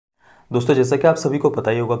दोस्तों, जैसा कि आप सभी को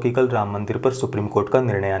पता ही होगा कि कल राम मंदिर पर सुप्रीम कोर्ट का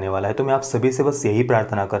निर्णय आने वाला है। तो मैं आप सभी से बस यही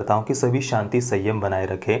प्रार्थना करता हूं कि सभी शांति संयम बनाए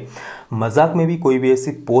रखें। मजाक में भी कोई भी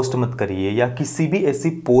ऐसी पोस्ट मत करिए या किसी भी ऐसी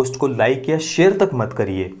पोस्ट को लाइक या शेयर तक मत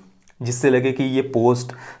करिए जिससे लगे कि ये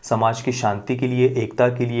पोस्ट समाज की शांति के लिए, एकता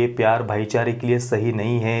के लिए, प्यार भाईचारे के लिए सही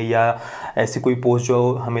नहीं है, या ऐसी कोई पोस्ट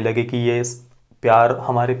जो हमें लगे कि ये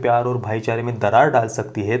हमारे प्यार और भाईचारे में दरार डाल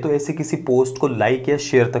सकती है। तो ऐसी किसी पोस्ट को लाइक या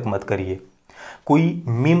शेयर तक मत करिए। कोई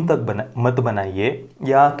मीम तक मत बनाइए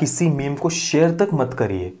या किसी मीम को शेयर तक मत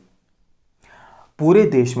करिए। पूरे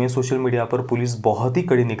देश में सोशल मीडिया पर पुलिस बहुत ही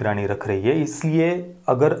कड़ी निगरानी रख रही है, इसलिए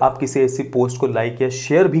अगर आप किसी ऐसी पोस्ट को लाइक या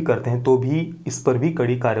शेयर भी करते हैं तो भी इस पर भी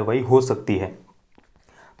कड़ी कार्रवाई हो सकती है।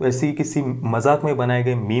 तो ऐसी किसी मजाक में बनाए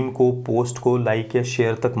गए मीम को, पोस्ट को लाइक या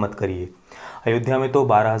शेयर तक मत करिए। अयोध्या में तो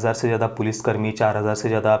 12,000 से ज़्यादा पुलिसकर्मी, 4,000 से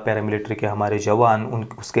ज़्यादा पैरामिलिट्री के हमारे जवान,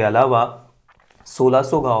 उसके अलावा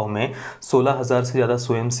 1600 गाँव में 16,000 से ज़्यादा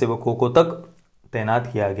स्वयंसेवकों को तक तैनात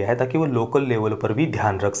किया गया है ताकि वो लोकल लेवल पर भी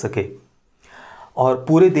ध्यान रख सके। और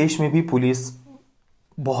पूरे देश में भी पुलिस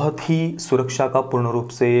बहुत ही सुरक्षा का पूर्ण रूप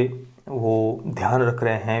से वो ध्यान रख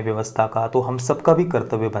रहे हैं व्यवस्था का। तो हम सबका भी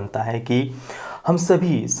कर्तव्य बनता है कि हम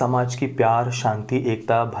सभी समाज की प्यार, शांति,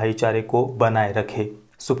 एकता, भाईचारे को बनाए रखें।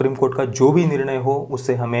 सुप्रीम कोर्ट का जो भी निर्णय हो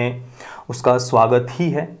उसे हमें उसका स्वागत ही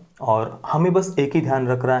है, और हमें बस एक ही ध्यान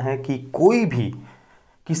रखना है कि कोई भी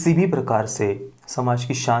किसी भी प्रकार से समाज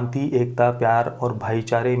की शांति, एकता, प्यार और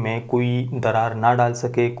भाईचारे में कोई दरार ना डाल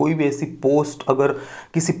सके। कोई भी ऐसी पोस्ट, अगर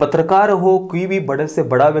किसी पत्रकार हो, कोई भी बड़े से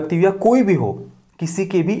बड़ा व्यक्ति या कोई भी हो, किसी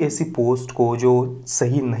के भी ऐसी पोस्ट को जो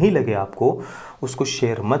सही नहीं लगे आपको, उसको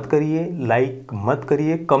शेयर मत करिए, लाइक मत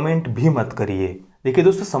करिए, कमेंट भी मत करिए। देखिए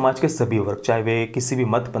दोस्तों, समाज के सभी वर्ग, चाहे वे किसी भी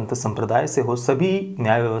मत, पंथ, संप्रदाय से हो, सभी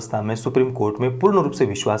न्याय व्यवस्था में, सुप्रीम कोर्ट में पूर्ण रूप से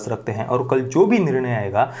विश्वास रखते हैं और कल जो भी निर्णय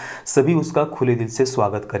आएगा सभी उसका खुले दिल से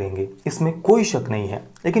स्वागत करेंगे, इसमें कोई शक नहीं है।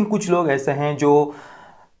 लेकिन कुछ लोग ऐसे हैं जो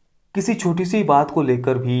किसी छोटी सी बात को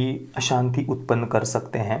लेकर भी अशांति उत्पन्न कर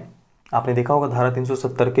सकते हैं। आपने देखा होगा धारा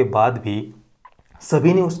 370 के बाद भी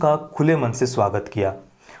सभी ने उसका खुले मन से स्वागत किया,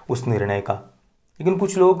 उस निर्णय का। लेकिन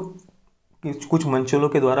कुछ लोग कुछ मंचों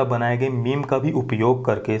के द्वारा बनाए गए मीम का भी उपयोग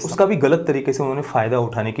करके उसका भी गलत तरीके से उन्होंने फ़ायदा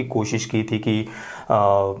उठाने की कोशिश की थी कि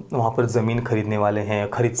वहाँ पर ज़मीन खरीदने वाले हैं,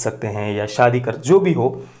 खरीद सकते हैं, या शादी कर, जो भी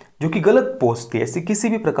हो, जो कि गलत पोस्ट थी। ऐसी किसी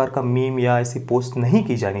भी प्रकार का मीम या ऐसी पोस्ट नहीं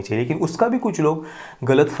की जानी चाहिए, लेकिन उसका भी कुछ लोग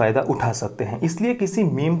गलत फ़ायदा उठा सकते हैं। इसलिए किसी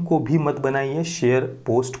मीम को भी मत बनाइए, शेयर,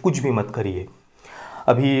 पोस्ट कुछ भी मत करिए।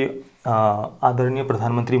 अभी आदरणीय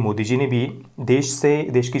प्रधानमंत्री मोदी जी ने भी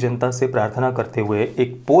देश की जनता से प्रार्थना करते हुए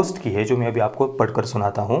एक पोस्ट की है, जो मैं अभी आपको पढ़कर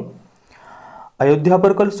सुनाता हूं। अयोध्या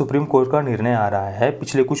पर कल सुप्रीम कोर्ट का निर्णय आ रहा है।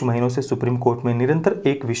 पिछले कुछ महीनों से सुप्रीम कोर्ट में निरंतर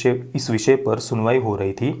इस विषय पर सुनवाई हो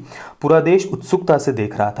रही थी। पूरा देश उत्सुकता से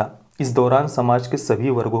देख रहा था। इस दौरान समाज के सभी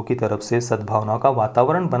वर्गों की तरफ से सद्भावना का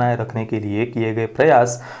वातावरण बनाए रखने के लिए किए गए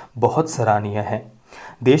प्रयास बहुत सराहनीय है।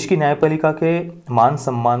 देश की न्यायपालिका के मान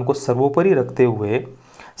सम्मान को सर्वोपरि रखते हुए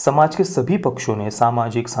समाज के सभी पक्षों ने,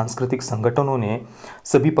 सामाजिक सांस्कृतिक संगठनों ने,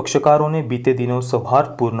 सभी पक्षकारों ने बीते दिनों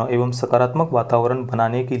सौहार्दपूर्ण एवं सकारात्मक वातावरण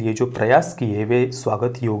बनाने के लिए जो प्रयास किए वे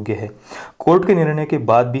स्वागत योग्य है। कोर्ट के निर्णय के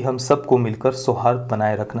बाद भी हम सबको मिलकर सौहार्द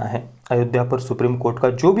बनाए रखना है। अयोध्या पर सुप्रीम कोर्ट का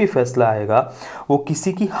जो भी फैसला आएगा वो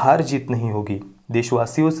किसी की हार जीत नहीं होगी।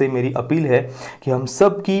 देशवासियों से मेरी अपील है कि हम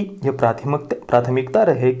सब की यह प्राथमिकता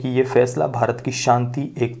रहे कि ये फैसला भारत की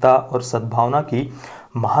शांति, एकता और सद्भावना की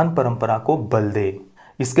महान परंपरा को बल दे।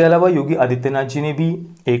 इसके अलावा योगी आदित्यनाथ जी ने भी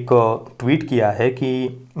एक ट्वीट किया है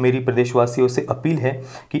कि मेरी प्रदेशवासियों से अपील है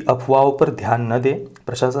कि अफवाहों पर ध्यान न दें।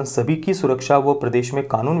 प्रशासन सभी की सुरक्षा व प्रदेश में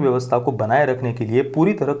कानून व्यवस्था को बनाए रखने के लिए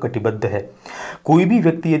पूरी तरह कटिबद्ध है। कोई भी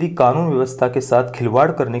व्यक्ति यदि कानून व्यवस्था के साथ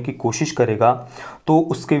खिलवाड़ करने की कोशिश करेगा तो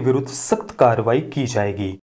उसके विरुद्ध सख्त कार्रवाई की जाएगी।